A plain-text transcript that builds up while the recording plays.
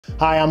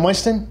Hi, I'm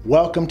Winston.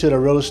 Welcome to the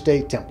Real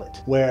Estate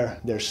Template,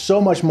 where there's so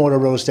much more to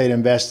real estate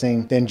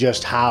investing than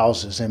just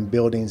houses and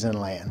buildings and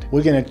land.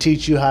 We're going to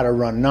teach you how to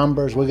run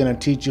numbers. We're going to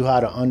teach you how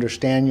to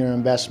understand your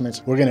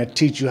investments. We're going to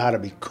teach you how to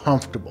be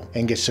comfortable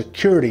and get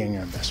security in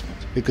your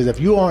investments. Because if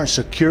you aren't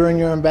secure in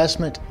your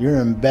investment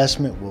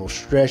will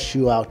stress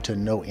you out to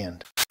no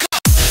end.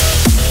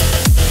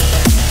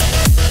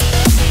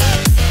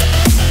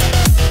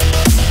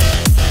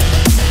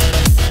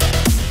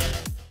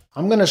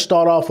 I'm going to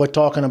start off with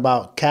talking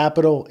about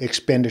capital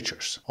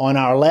expenditures. On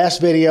our last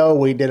video,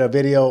 we did a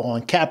video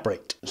on cap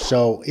rate.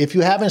 So if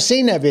you haven't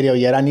seen that video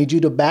yet, I need you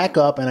to back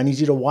up and I need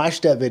you to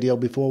watch that video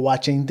before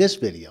watching this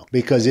video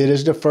because it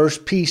is the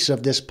first piece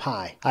of this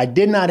pie. I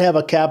did not have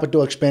a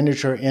capital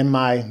expenditure in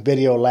my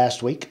video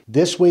last week.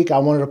 This week, I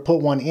wanted to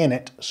put one in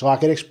it so I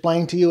could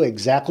explain to you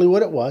exactly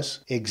what it was,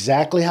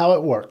 exactly how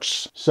it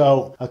works.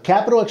 So a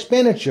capital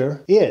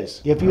expenditure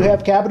is if you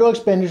have capital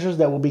expenditures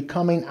that will be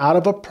coming out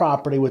of a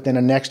property within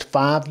the next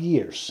 5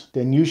 years,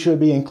 then you should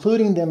be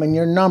including them in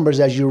your numbers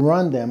as you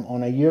run them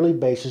on a yearly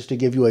basis to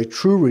give you a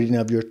true reading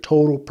of your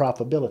total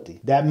profitability.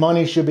 That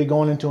money should be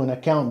going into an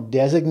account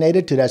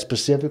designated to that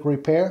specific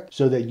repair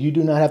so that you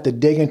do not have to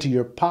dig into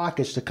your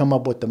pockets to come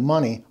up with the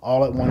money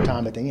all at one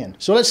time at the end.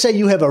 So let's say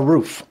you have a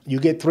roof. You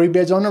get 3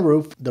 bids on the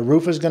roof. The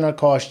roof is going to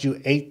cost you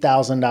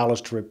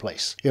 $8,000 to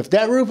replace. If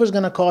that roof is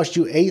going to cost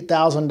you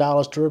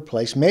 $8,000 to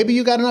replace, maybe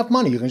you got enough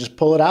money. You can just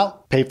pull it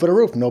out, pay for the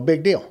roof, no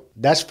big deal.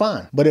 That's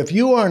fine. But if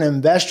you are an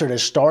investor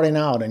that's starting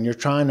out and you're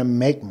trying to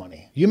make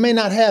money, you may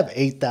not have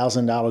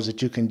 $8,000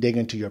 that you can dig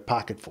into your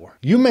pocket for.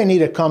 You may need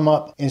to come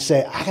up and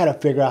say, I got to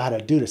figure out how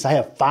to do this. I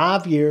have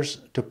 5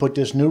 years to put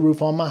this new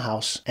roof on my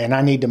house and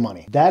I need the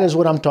money. That is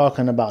what I'm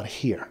talking about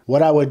here.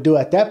 What I would do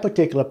at that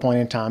particular point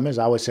in time is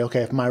I would say,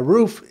 okay, if my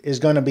roof is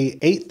going to be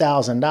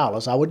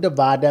 $8,000, I would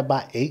divide that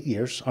by 8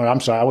 years, or I'm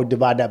sorry, I would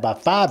divide that by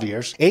 5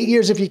 years. 8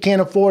 years if you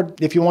can't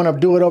afford, if you want to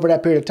do it over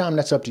that period of time,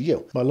 that's up to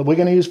you. But we're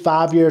going to use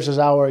 5 years as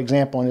our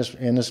example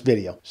in this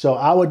video. So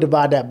I would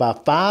divide that by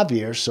 5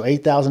 years. So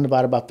 8,000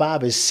 divided by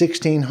 5 is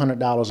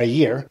 $1,600 a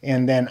year.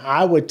 And then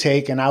I would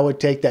take that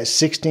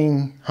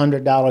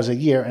 $1,600 a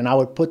year and I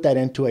would put that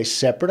into a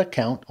separate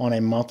account on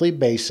a monthly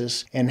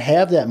basis and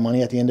have that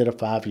money at the end of the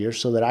 5 years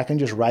so that I can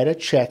just write a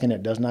check and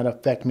it does not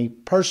affect me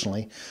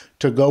personally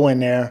to go in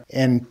there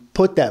and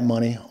put that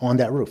money on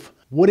that roof.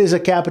 What is a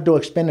capital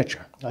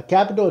expenditure? A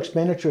capital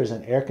expenditure is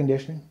an air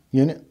conditioning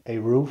unit, a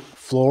roof,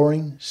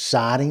 flooring,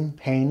 siding,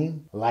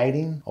 painting,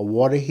 lighting, a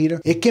water heater.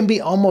 It can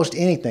be almost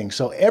anything.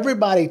 So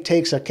everybody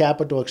takes a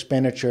capital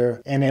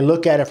expenditure and they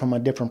look at it from a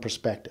different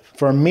perspective.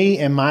 For me,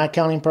 in my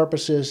accounting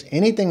purposes,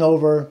 anything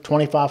over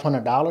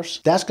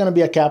 $2,500, that's going to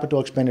be a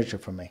capital expenditure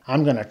for me.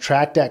 I'm going to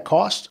track that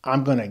cost.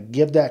 I'm going to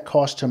give that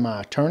cost to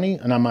my attorney,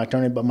 not my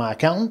attorney, but my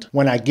accountant.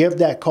 When I give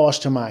that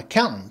cost to my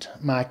accountant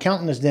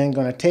is then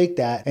going to take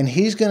that and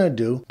he's going to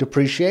do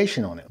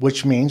depreciation on it,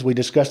 which means we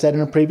discussed that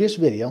in a previous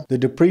video. The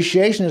depreciation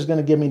is going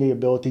to give me the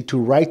ability to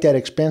write that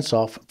expense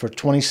off for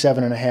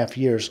 27.5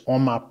 years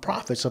on my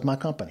profits of my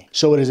company.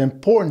 So it is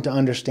important to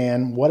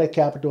understand what a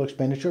capital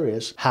expenditure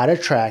is, how to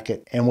track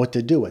it, and what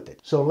to do with it.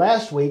 So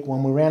last week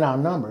when we ran our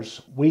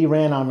numbers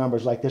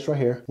like this right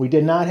here. We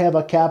did not have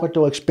a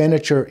capital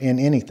expenditure in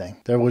anything.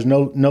 There was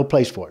no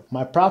place for it.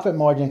 My profit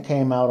margin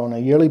came out on a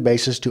yearly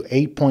basis to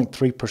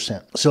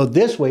 8.3%. So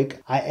this week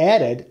I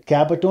added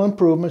capital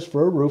improvements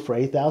for a roof for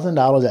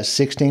 $8,000 at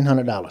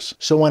 $1,600.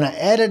 So when I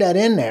added that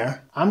in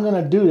there, I'm going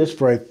to do this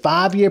for a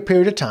 5-year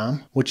period of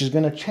time, which is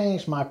going to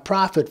change my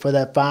profit for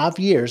that 5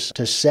 years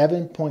to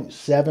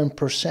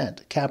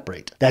 7.7% cap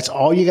rate. That's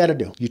all you got to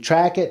do. You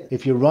track it.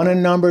 If you're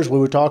running numbers, we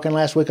were talking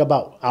last week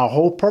about our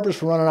whole purpose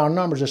for running our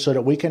numbers is so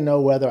that we can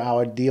know whether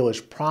our deal is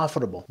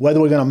profitable,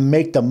 whether we're going to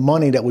make the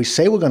money that we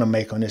say we're going to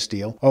make on this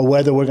deal, or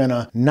whether we're going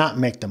to not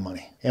make the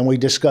money. And we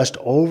discussed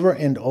over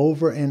and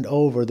over and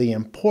over the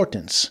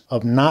importance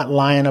of not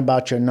lying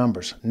about your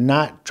numbers,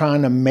 not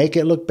trying to make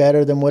it look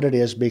better than what it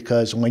is,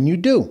 because when you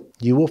do,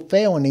 you will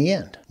fail in the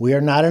end. We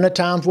are not in the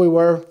times we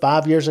were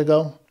 5 years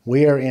ago.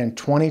 We are in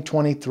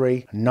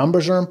 2023.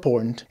 Numbers are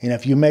important. And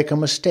if you make a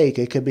mistake,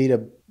 it could be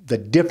the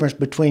difference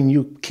between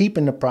you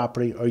keeping the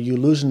property or you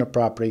losing the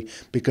property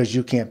because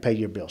you can't pay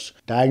your bills.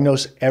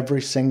 Diagnose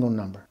every single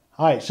number.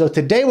 All right, so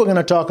today we're going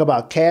to talk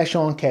about cash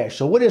on cash.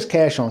 So what is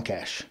cash on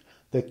cash?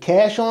 The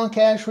cash on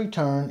cash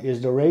return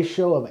is the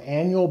ratio of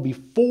annual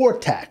before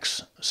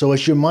tax. So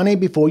it's your money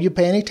before you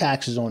pay any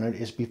taxes on it.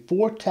 It's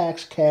before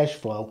tax cash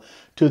flow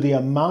to the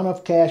amount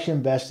of cash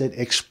invested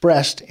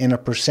expressed in a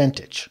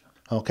percentage.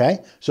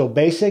 Okay? So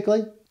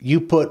basically, you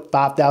put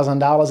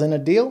 $5,000 in a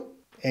deal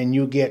and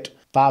you get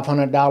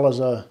 $500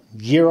 a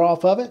year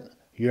off of it.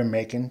 You're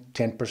making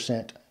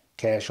 10%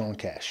 cash on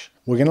cash.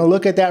 We're going to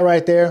look at that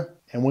right there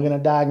and we're going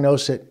to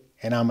diagnose it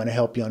and I'm going to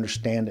help you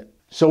understand it.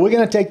 So we're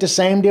going to take the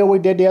same deal we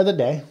did the other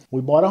day.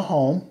 We bought a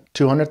home,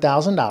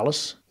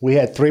 $200,000. We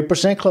had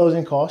 3%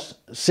 closing costs,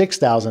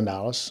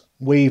 $6,000.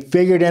 We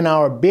figured in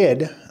our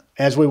bid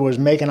as we was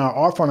making our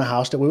offer on a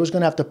house that we was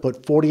going to have to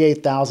put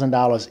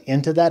 $48,000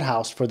 into that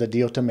house for the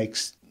deal to make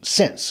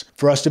sense,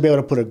 for us to be able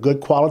to put a good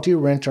quality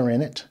renter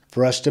in it,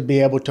 for us to be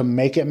able to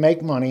make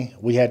money,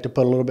 we had to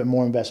put a little bit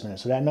more investment in.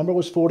 So that number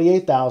was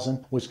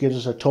 $48,000, which gives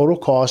us a total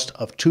cost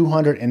of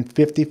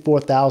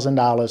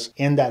 $254,000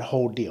 in that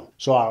whole deal.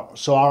 So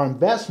our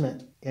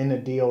investment in the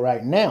deal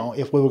right now,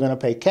 if we were going to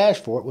pay cash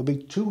for it, would be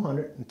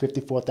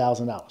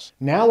 $254,000.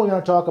 Now we're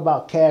going to talk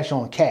about cash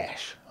on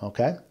cash,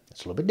 okay?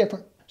 It's a little bit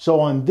different. So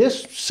on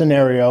this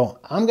scenario,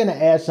 I'm going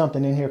to add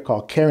something in here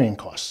called carrying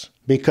costs.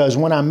 Because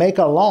when I make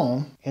a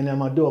loan and I'm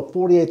going to do a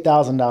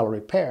 $48,000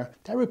 repair,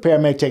 that repair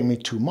may take me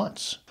 2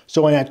 months.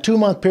 So in that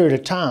 2-month period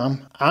of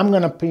time, I'm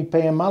going to be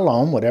paying my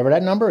loan, whatever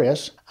that number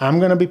is. I'm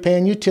going to be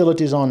paying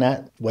utilities on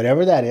that,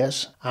 whatever that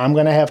is. I'm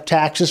going to have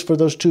taxes for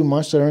those 2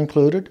 months that are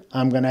included.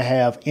 I'm going to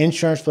have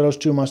insurance for those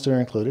 2 months that are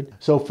included.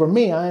 So for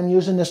me, I am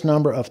using this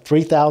number of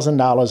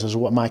 $3,000 as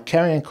what my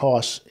carrying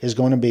cost is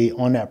going to be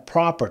on that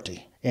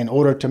property in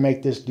order to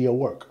make this deal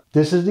work.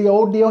 This is the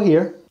old deal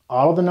here.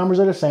 All of the numbers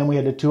are the same. We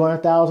had the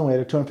 $200,000, we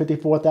had the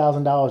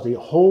 $254,000. The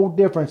whole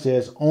difference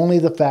is only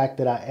the fact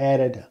that I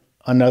added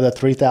another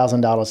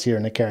 $3,000 here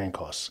in the carrying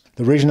costs.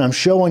 The reason I'm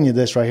showing you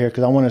this right here,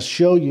 because I want to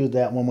show you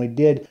that when we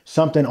did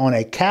something on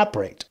a cap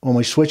rate, when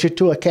we switch it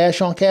to a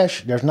cash on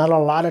cash, there's not a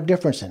lot of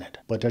difference in it,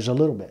 but there's a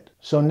little bit.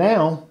 So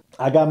now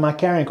I got my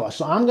carrying costs.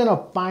 So I'm going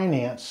to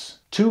finance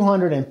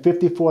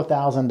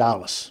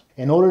 $254,000.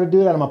 In order to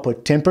do that, I'm going to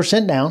put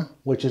 10% down,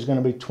 which is going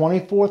to be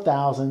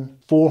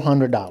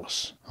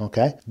 $24,400,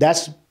 okay?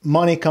 That's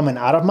money coming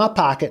out of my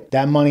pocket.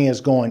 That money is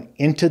going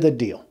into the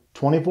deal,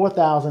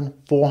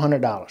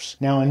 $24,400.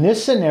 Now, in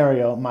this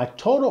scenario, my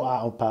total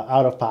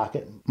out of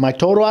pocket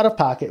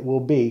will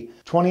be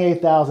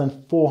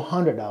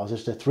 $28,400.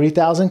 It's the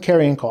 $3,000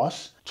 carrying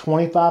costs,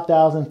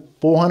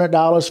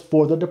 $25,400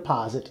 for the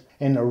deposit,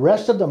 and the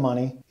rest of the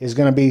money is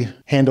going to be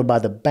handled by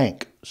the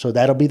bank. So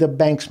that'll be the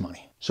bank's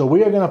money. So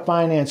we are going to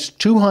finance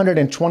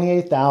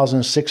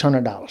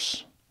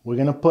 $228,600. We're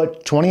going to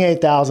put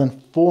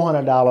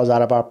 $28,400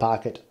 out of our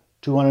pocket.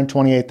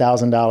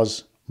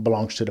 $228,000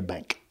 belongs to the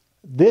bank.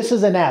 This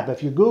is an app.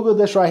 If you Google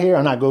this right here,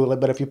 or not Google it,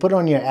 but if you put it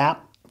on your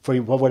app for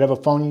whatever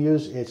phone you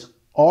use, it's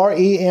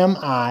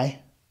REMIIIX.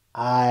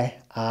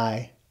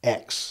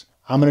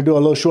 I'm going to do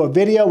a little short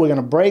video. We're going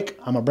to break.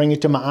 I'm going to bring you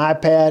to my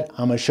iPad.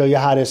 I'm going to show you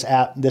how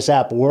this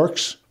app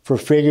works for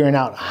figuring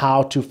out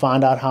how to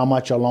find out how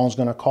much a loan's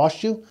going to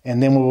cost you,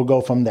 and then we will go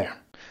from there.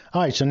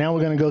 All right, so now we're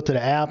going to go to the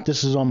app.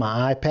 This is on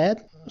my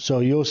iPad. So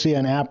you'll see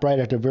an app right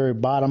at the very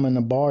bottom in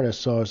the bar that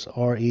says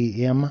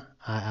REMIIIX.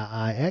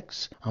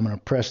 I'm going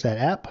to press that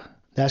app.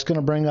 That's going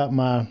to bring up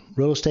my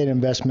real estate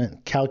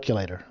investment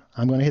calculator.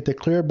 I'm going to hit the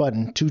clear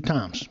button 2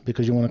 times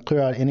because you want to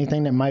clear out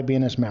anything that might be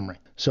in this memory.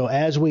 So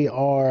as we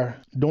are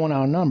doing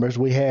our numbers,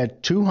 we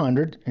had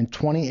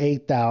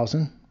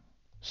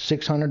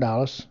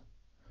 $228,600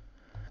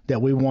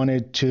 that we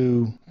wanted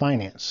to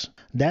finance.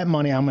 That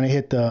money, I'm going to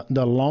hit the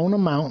loan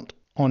amount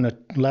on the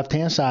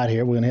left-hand side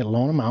here. We're going to hit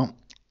loan amount.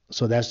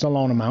 So that's the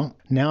loan amount.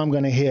 Now I'm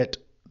going to hit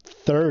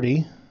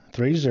 30,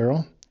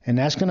 and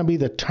that's going to be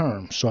the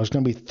term. So it's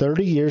going to be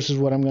 30 years is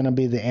what I'm going to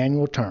be the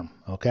annual term,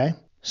 okay?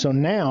 So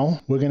now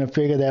we're going to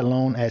figure that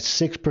loan at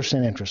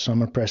 6% interest. So I'm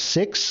going to press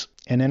 6,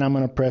 and then I'm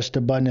going to press the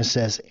button that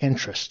says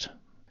interest.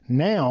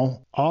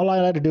 Now, all I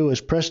got to do is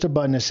press the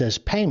button that says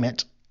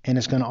payment, and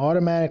it's going to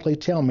automatically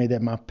tell me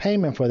that my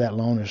payment for that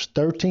loan is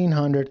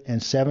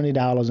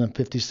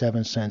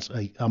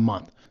 $1,370.57 a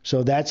month.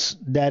 So that's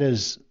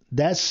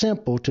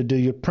simple to do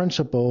your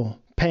principal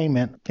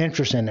payment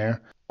interest in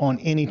there on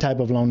any type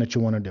of loan that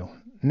you want to do.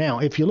 Now,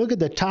 if you look at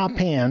the top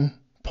hand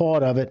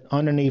part of it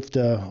underneath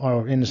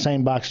or in the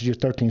same box as your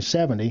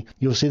 1370,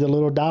 you'll see the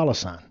little dollar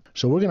sign.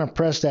 So we're going to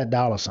press that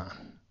dollar sign.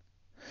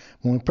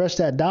 When we press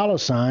that dollar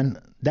sign,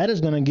 that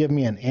is going to give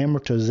me an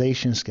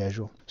amortization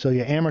schedule. So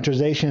your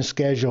amortization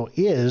schedule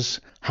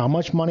is how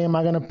much money am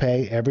I going to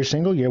pay every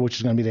single year, which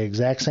is going to be the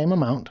exact same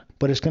amount.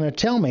 But it's going to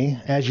tell me,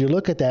 as you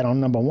look at that on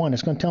number 1,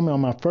 it's going to tell me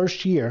on my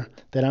first year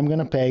that I'm going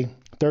to pay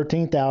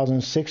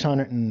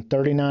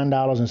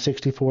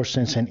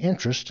 $13,639.64 in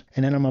interest,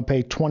 and then I'm going to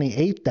pay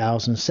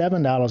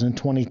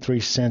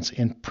 $28,007.23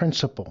 in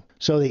principal.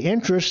 So the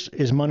interest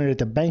is money that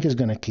the bank is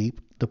going to keep.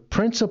 The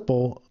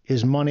principal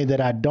is money that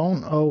I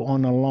don't owe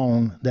on the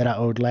loan that I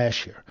owed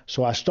last year.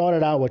 So I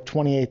started out with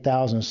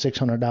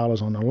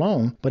 $28,600 on the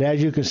loan, but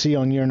as you can see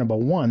on year number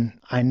 1,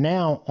 I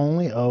now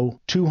only owe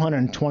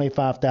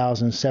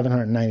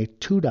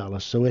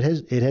 $225,792. So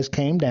it has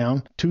came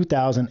down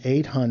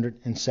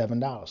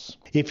 $2,807.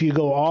 If you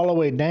go all the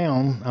way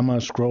down, I'm going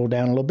to scroll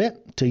down a little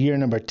bit to year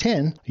number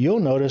 10, you'll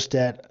notice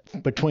that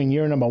between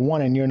year number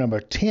 1 and year number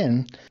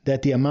 10,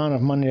 that the amount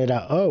of money that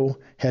I owe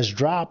has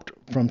dropped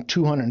from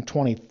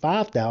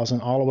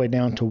 $225,000 all the way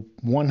down to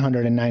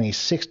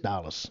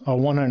 $196 or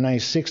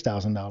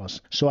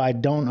 $196,000. So I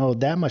don't owe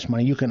that much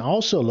money. You can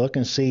also look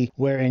and see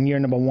where in year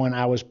number 1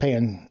 I was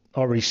paying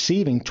or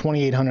receiving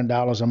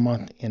 $2,800 a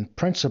month in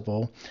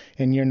principal.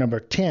 In year number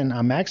 10,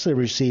 I'm actually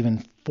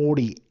receiving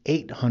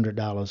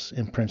 $4,800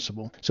 in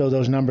principal. So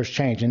those numbers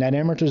change. And that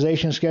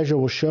amortization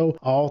schedule will show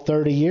all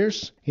 30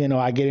 years. You know,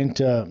 I get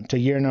into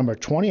year number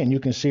 20, and you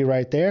can see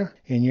right there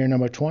in year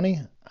number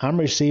 20, I'm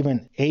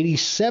receiving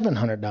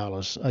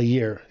 $8,700 a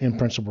year in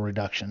principal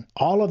reduction.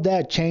 All of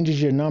that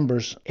changes your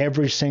numbers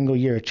every single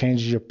year. It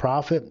changes your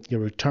profit,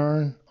 your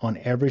return on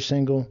every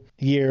single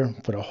year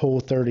for the whole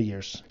 30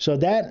 years. So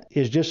that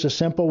is just a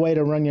simple way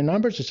to run your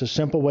numbers. It's a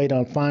simple way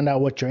to find out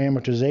what your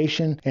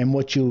amortization and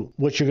what you're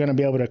going to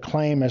be able to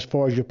claim as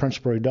far as your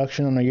principal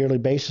reduction on a yearly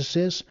basis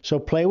is. So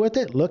play with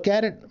it, look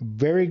at it.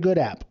 Very good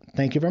app.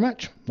 Thank you very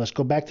much. Let's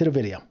go back to the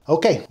video.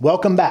 Okay,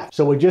 welcome back.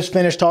 So we just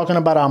finished talking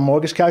about our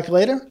mortgage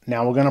calculator.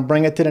 Now we're going to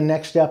bring it to the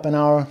next step in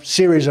our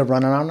series of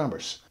running our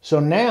numbers.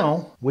 So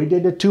now we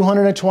did the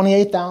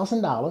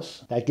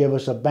 $228,000. That gave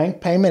us a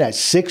bank payment at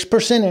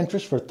 6%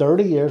 interest for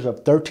 30 years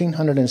of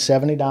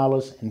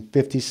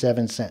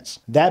 $1,370.57.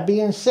 That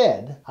being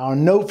said, our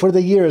note for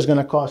the year is going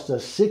to cost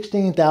us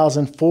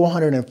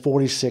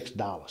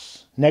 $16,446.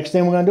 Next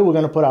thing we're going to do, we're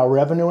going to put our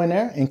revenue in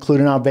there,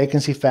 including our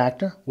vacancy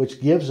factor,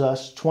 which gives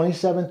us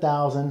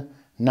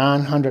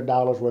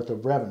 $27,900 worth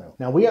of revenue.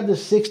 Now we have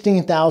this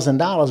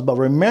 $16,000, but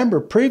remember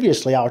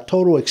previously our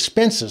total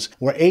expenses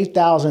were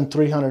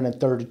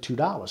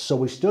 $8,332. So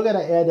we still got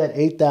to add that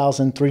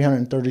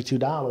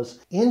 $8,332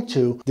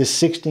 into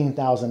this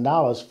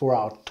 $16,000 for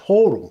our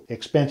total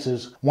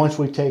expenses once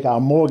we take our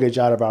mortgage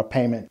out of our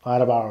payment,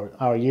 out of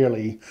our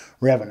yearly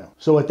revenue.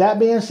 So with that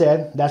being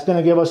said, that's going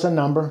to give us a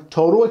number.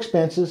 Total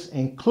expenses,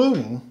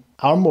 including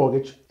our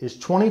mortgage, is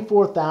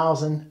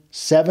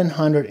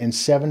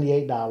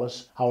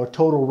 $24,778. Our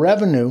total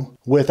revenue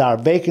with our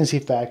vacancy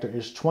factor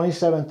is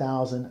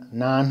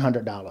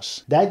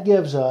 $27,900. That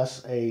gives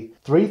us a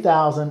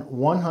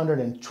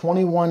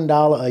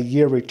 $3,121 a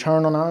year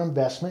return on our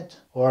investment,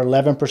 or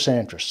 11%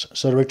 interest.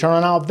 So the return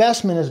on our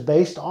investment is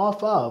based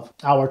off of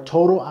our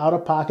total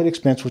out-of-pocket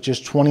expense, which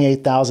is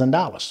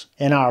 $28,000.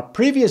 In our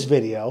previous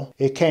video,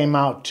 it came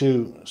out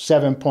to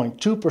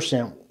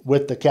 7.2%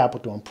 with the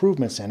capital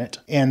improvements in it.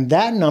 And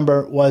that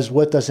number was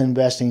with us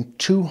investing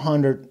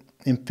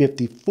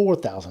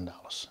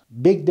 $254,000.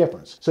 Big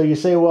difference. So you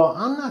say, well,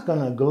 I'm not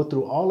going to go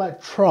through all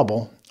that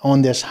trouble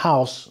on this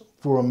house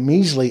for a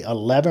measly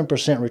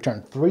 11%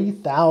 return,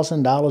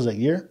 $3,000 a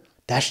year.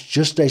 That's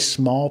just a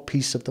small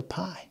piece of the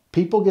pie.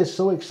 People get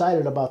so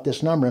excited about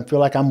this number and feel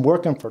like I'm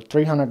working for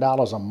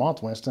 $300 a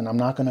month, Winston. I'm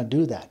not going to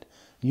do that.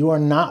 You are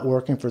not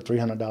working for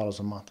 $300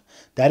 a month.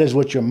 That is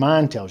what your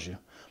mind tells you.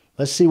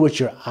 Let's see what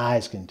your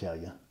eyes can tell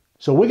you.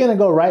 So we're going to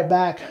go right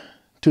back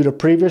to the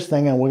previous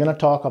thing, and we're going to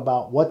talk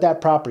about what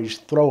that property is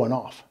throwing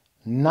off.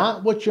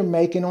 Not what you're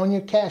making on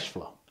your cash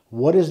flow.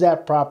 What is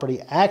that property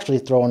actually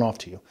throwing off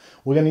to you?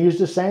 We're going to use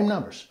the same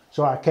numbers.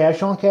 So our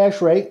cash on cash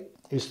rate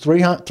is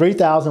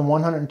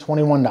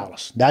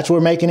 $3,121. That's what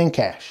we're making in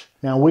cash.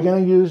 Now we're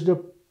going to use the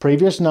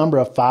previous number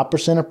of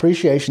 5%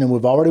 appreciation, and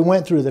we've already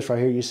went through this right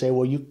here. You say,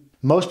 well,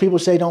 most people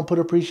say don't put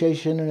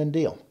appreciation in a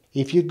deal.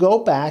 If you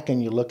go back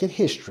and you look at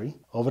history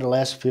over the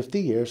last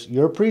 50 years,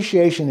 your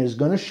appreciation is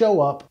going to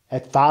show up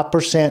at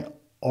 5%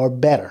 or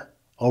better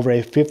over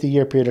a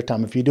 50-year period of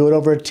time. If you do it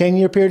over a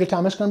 10-year period of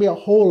time, it's going to be a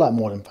whole lot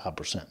more than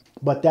 5%.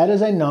 But that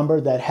is a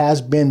number that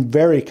has been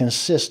very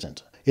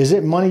consistent. Is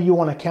it money you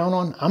want to count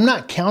on? I'm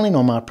not counting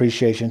on my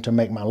appreciation to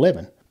make my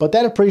living. But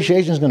that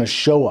appreciation is going to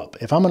show up.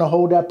 If I'm going to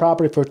hold that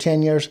property for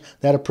 10 years,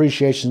 that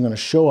appreciation is going to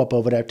show up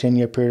over that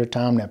 10-year period of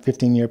time, that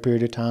 15-year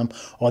period of time,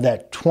 or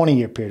that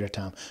 20-year period of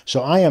time. So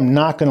I am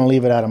not going to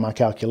leave it out of my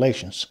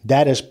calculations.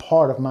 That is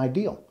part of my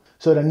deal.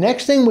 So the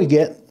next thing we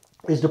get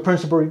is the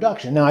principal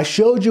reduction. Now I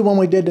showed you when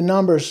we did the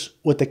numbers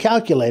with the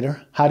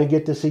calculator how to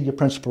get to see your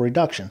principal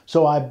reduction.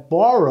 So I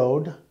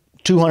borrowed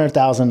 $200,000,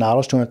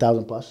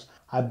 $200,000 plus.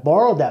 I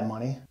borrowed that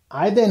money.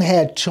 I then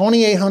had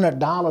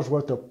 $2,800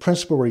 worth of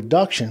principal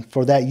reduction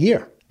for that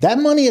year. That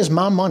money is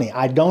my money.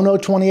 I don't owe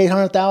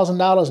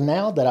 $2,800,000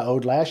 now that I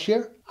owed last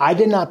year. I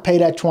did not pay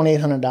that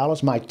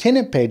 $2,800. My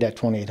tenant paid that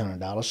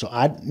 $2,800. So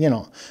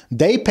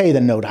they pay the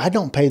note. I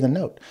don't pay the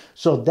note.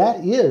 So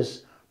that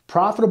is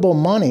profitable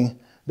money,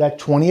 that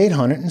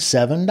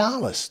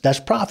 $2,807. That's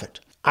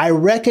profit. I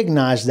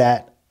recognize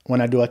that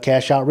when I do a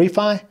cash out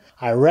refi.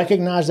 I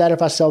recognize that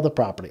if I sell the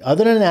property.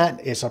 Other than that,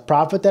 it's a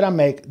profit that I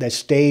make that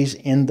stays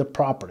in the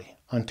property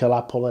until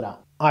I pull it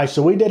out. All right,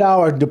 so we did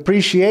our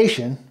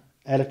depreciation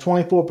at a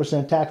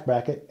 24% tax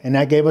bracket, and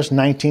that gave us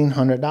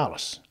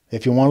 $1,900.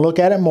 If you want to look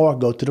at it more,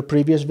 go to the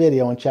previous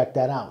video and check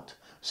that out.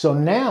 So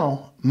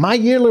now, my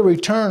yearly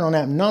return on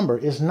that number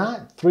is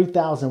not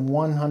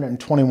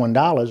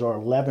 $3,121 or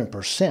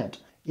 11%.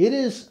 It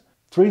is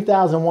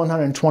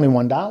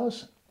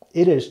 $3,121.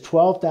 It is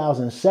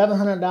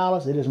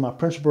 $12,700. It is my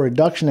principal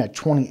reduction at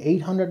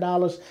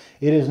 $2,800.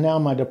 It is now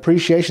my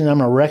depreciation I'm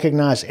going to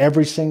recognize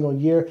every single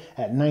year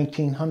at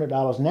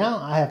 $1,900. Now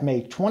I have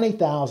made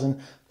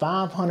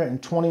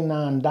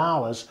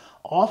 $20,529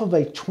 off of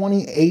a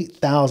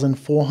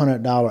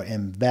 $28,400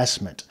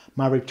 investment.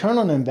 My return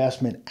on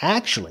investment,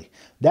 actually,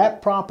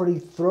 that property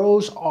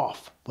throws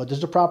off. What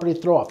does the property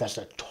throw off? That's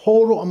the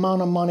total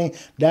amount of money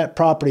that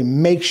property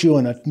makes you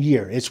in a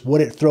year. It's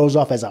what it throws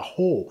off as a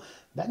whole.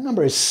 That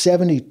number is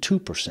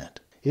 72%.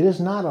 It is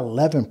not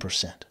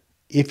 11%.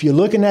 If you're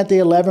looking at the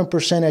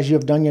 11% as you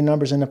have done your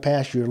numbers in the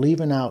past, you're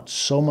leaving out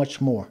so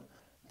much more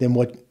than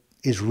what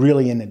is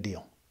really in the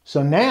deal.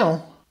 So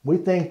now we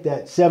think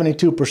that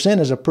 72%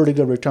 is a pretty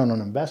good return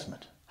on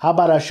investment. How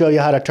about I show you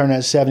how to turn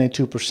that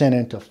 72%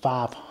 into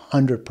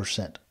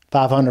 500%?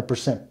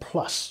 500%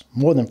 plus,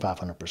 more than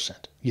 500%.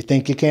 You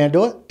think you can't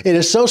do it? It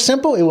is so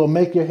simple, it will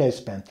make your head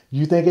spin.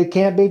 You think it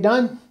can't be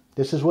done?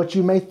 This is what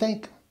you may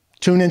think.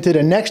 Tune into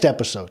the next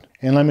episode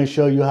and let me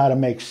show you how to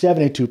make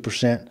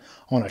 72%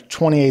 on a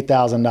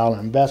 $28,000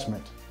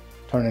 investment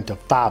turn into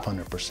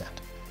 500%.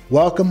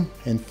 Welcome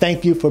and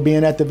thank you for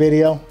being at the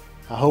video.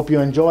 I hope you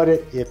enjoyed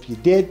it. If you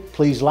did,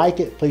 please like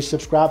it. Please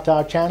subscribe to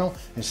our channel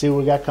and see what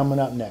we got coming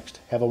up next.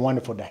 Have a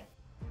wonderful day.